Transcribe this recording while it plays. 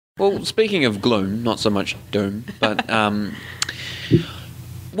Well, speaking of gloom, not so much doom, but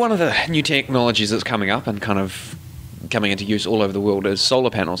one of the new technologies that's coming up and kind of coming into use all over the world is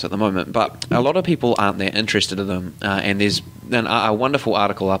solar panels at the moment, but a lot of people aren't that interested in them, and there's a wonderful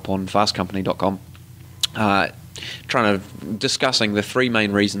article up on fastcompany.com discussing the three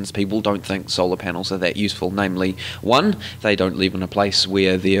main reasons people don't think solar panels are that useful. Namely, one, they don't live in a place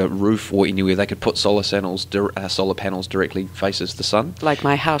where their roof or anywhere they could put solar panels directly faces the sun. Like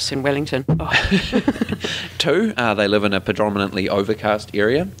my house in Wellington. Oh. Two, they live in a predominantly overcast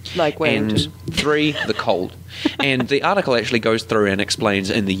area. Like Wellington. And three, the cold. And the article actually goes through and explains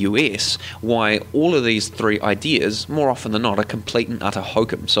in the US why all of these three ideas, more often than not, are complete and utter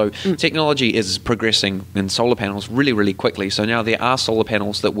hokum. So technology is progressing in solar panels really, really quickly. So now there are solar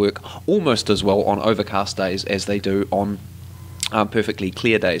panels that work almost as well on overcast days as they do on perfectly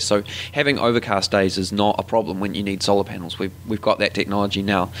clear days. So having overcast days is not a problem when you need solar panels. We've got that technology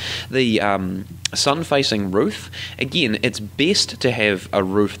now. The sun-facing roof, again, it's best to have a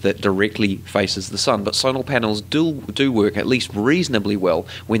roof that directly faces the sun, but solar panels do work at least reasonably well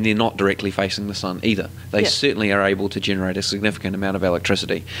when they're not directly facing the sun either. They certainly are able to generate a significant amount of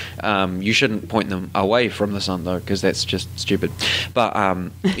electricity. You shouldn't point them away from the sun though, because that's just stupid. But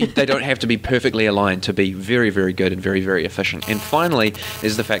they don't have to be perfectly aligned to be very, very good and very, very efficient. And finally,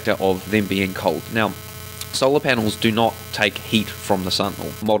 there's the factor of them being cold. Now, solar panels do not take heat from the sun, or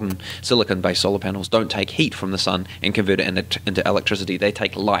modern silicon-based solar panels don't take heat from the sun and convert it into electricity. They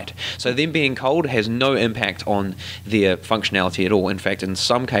take light. So them being cold has no impact on their functionality at all. In fact, in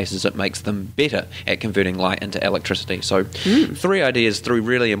some cases, it makes them better at converting light into electricity. So three ideas, three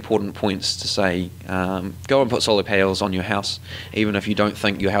really important points to say, go and put solar panels on your house, even if you don't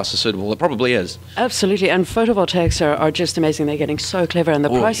think your house is suitable. It probably is. Absolutely, and photovoltaics are just amazing. They're getting so clever, and the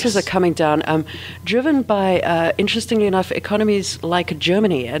prices are coming down, driven by interestingly enough, economies like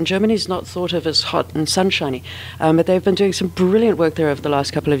Germany, and Germany's not thought of as hot and sunshiny, but they've been doing some brilliant work there over the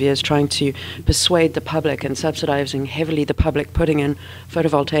last couple of years, trying to persuade the public and subsidizing heavily the public, putting in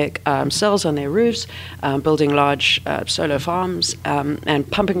photovoltaic cells on their roofs, building large solar farms, and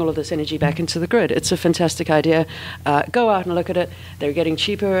pumping all of this energy back into the grid. It's a fantastic idea. Go out and look at it. They're getting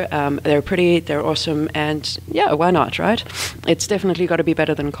cheaper, they're pretty, they're awesome, and yeah, why not, right? It's definitely got to be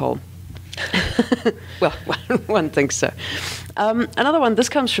better than coal. Well, one thinks so. Another one, this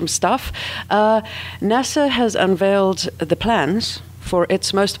comes from Stuff. NASA has unveiled the plans for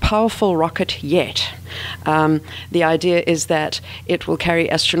its most powerful rocket yet. The idea is that it will carry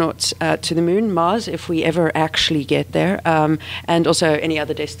astronauts to the moon, Mars, if we ever actually get there, and also any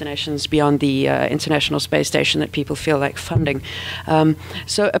other destinations beyond the International Space Station that people feel like funding.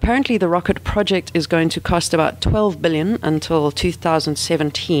 So apparently the rocket project is going to cost about $12 billion until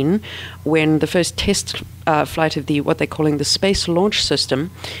 2017, when the first test flight of what they're calling the Space Launch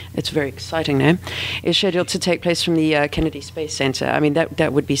System, it's a very exciting name, is scheduled to take place from the Kennedy Space Center. I mean,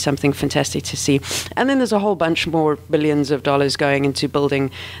 that would be something fantastic to see. And then there's a whole bunch more billions of dollars going into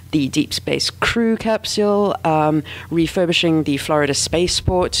building the Deep Space Crew capsule, refurbishing the Florida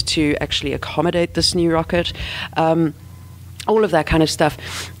spaceport to actually accommodate this new rocket. All of that kind of stuff.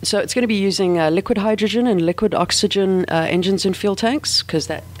 So it's going to be using liquid hydrogen and liquid oxygen engines and fuel tanks, because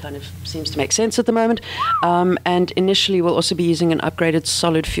that kind of seems to make sense at the moment. And initially we'll also be using an upgraded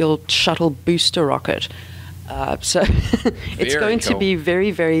solid fuel shuttle booster rocket. So it's going to be very,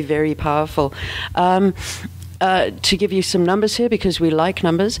 very, very powerful. To give you some numbers here, because we like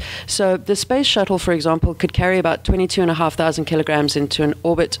numbers. So the space shuttle, for example, could carry about 22,500 kilograms into an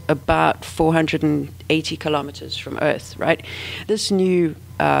orbit about 480 kilometers from Earth, right? This new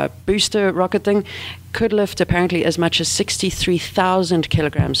booster rocket thing could lift apparently as much as 63,000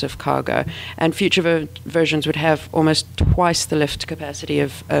 kilograms of cargo, and future versions would have almost twice the lift capacity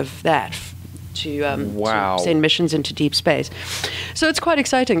of that. To send missions into deep space. So it's quite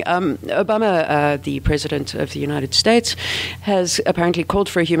exciting. Obama, the President of the United States, has apparently called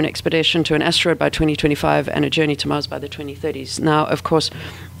for a human expedition to an asteroid by 2025 and a journey to Mars by the 2030s. Now, of course,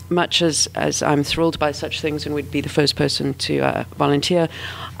 much as I'm thrilled by such things and would be the first person to volunteer,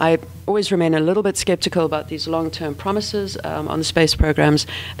 I always remain a little bit skeptical about these long-term promises on the space programs.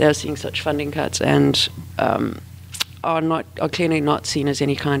 They're seeing such funding cuts and are clearly not seen as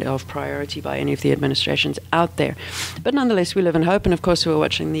any kind of priority by any of the administrations out there. But nonetheless, we live in hope, and of course we're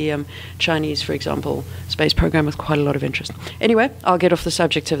watching the Chinese, for example, space program with quite a lot of interest. Anyway, I'll get off the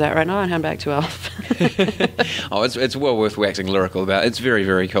subject of that right now and hand back to Alf. It's well worth waxing lyrical about. It's very,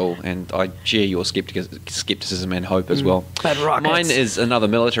 very cool, and I share your skepticism and hope as well. But rockets. Mine is another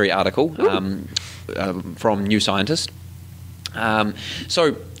military article from New Scientist.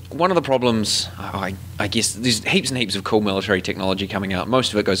 So one of the problems, I guess, there's heaps and heaps of cool military technology coming out.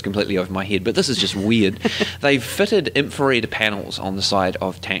 Most of it goes completely over my head, but this is just weird. They've fitted infrared panels on the side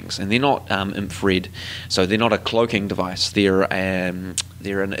of tanks, and they're not infrared, so they're not a cloaking device. They're an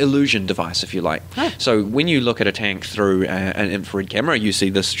illusion device, if you like. Huh. So when you look at a tank through an infrared camera, you see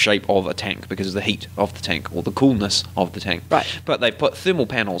this shape of a tank because of the heat of the tank or the coolness of the tank. Right. But they've put thermal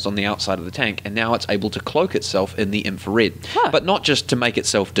panels on the outside of the tank, and now it's able to cloak itself in the infrared. Huh. But not just to make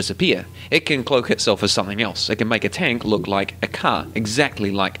itself disappear. It can cloak itself as something else. It can make a tank look like a car,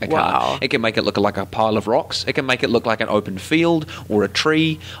 exactly like a car. Wow. It can make it look like a pile of rocks. It can make it look like an open field or a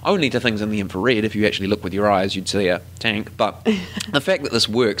tree, only to things in the infrared. If you actually look with your eyes, you'd see a tank. But the fact that this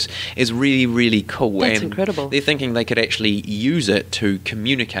works is really, really cool. That's and incredible. They're thinking they could actually use it to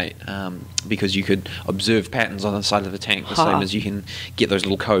communicate, because you could observe patterns on the side of the tank, the same as you can get those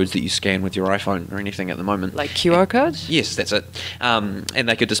little codes that you scan with your iPhone or anything at the moment. Like QR codes? Yes, that's it. And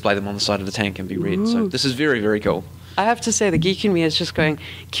they could display them on the side of the tank and be read. So this is very, very cool. I have to say, the geek in me is just going,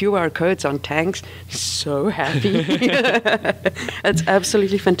 QR codes on tanks, so happy. It's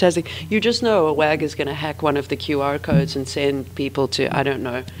absolutely fantastic. You just know a WAG is going to hack one of the QR codes and send people to, I don't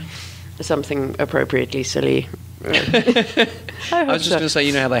know, something appropriately silly. I was just going to say,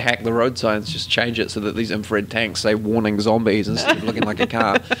 you know how they hack the road signs, just change it so that these infrared tanks say warning zombies instead of looking like a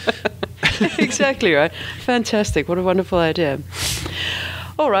car. Exactly right. Fantastic. What a wonderful idea.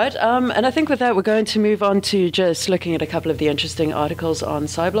 All right, and I think with that we're going to move on to just looking at a couple of the interesting articles on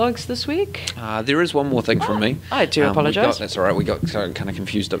Sciblogs this week. There is one more thing from me. I do apologise. That's all right, we got kind of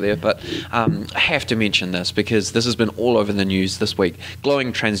confused up there, but I have to mention this because this has been all over the news this week.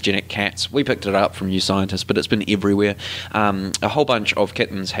 Glowing transgenic cats. We picked it up from New Scientist, but it's been everywhere. A whole bunch of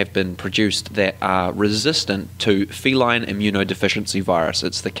kittens have been produced that are resistant to feline immunodeficiency virus.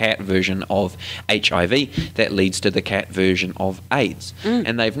 It's the cat version of HIV that leads to the cat version of AIDS.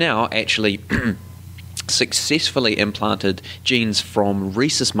 And they've now actually successfully implanted genes from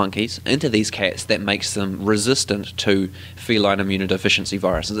rhesus monkeys into these cats that makes them resistant to feline immunodeficiency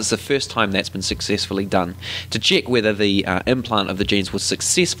viruses. It's the first time that's been successfully done. To check whether the implant of the genes was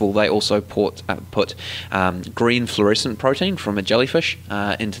successful, they also put green fluorescent protein from a jellyfish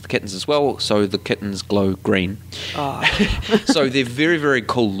into the kittens as well, so the kittens glow green. Oh. So they're very, very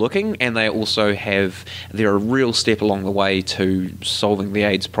cool looking, and they're a real step along the way to solving the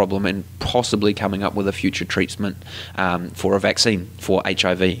AIDS problem and possibly coming up with a future treatment for a vaccine for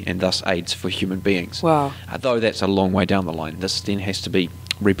HIV and thus AIDS for human beings. Wow. Though that's a long way down the line. This then has to be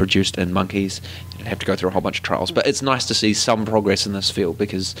reproduced in monkeys. You'd have to go through a whole bunch of trials. But it's nice to see some progress in this field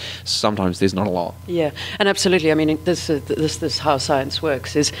because sometimes there's not a lot. Yeah, and absolutely. I mean, this is how science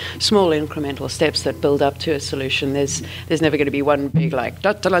works, is small incremental steps that build up to a solution. There's never going to be one big like,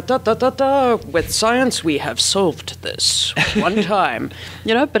 da, da, da, da, da, da, with science we have solved this one time.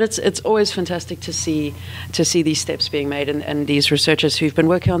 But it's always fantastic to see these steps being made, and these researchers who've been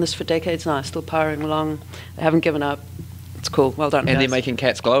working on this for decades now are still powering along. They haven't given up. It's cool. Well done, And guys. they're making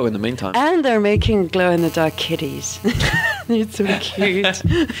cats glow in the meantime. And they're making glow-in-the-dark kitties. They're so cute.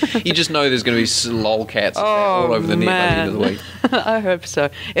 You just know there's going to be lol cats all over the net by the end of the week. I hope so.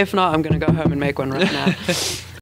 If not, I'm going to go home and make one right now.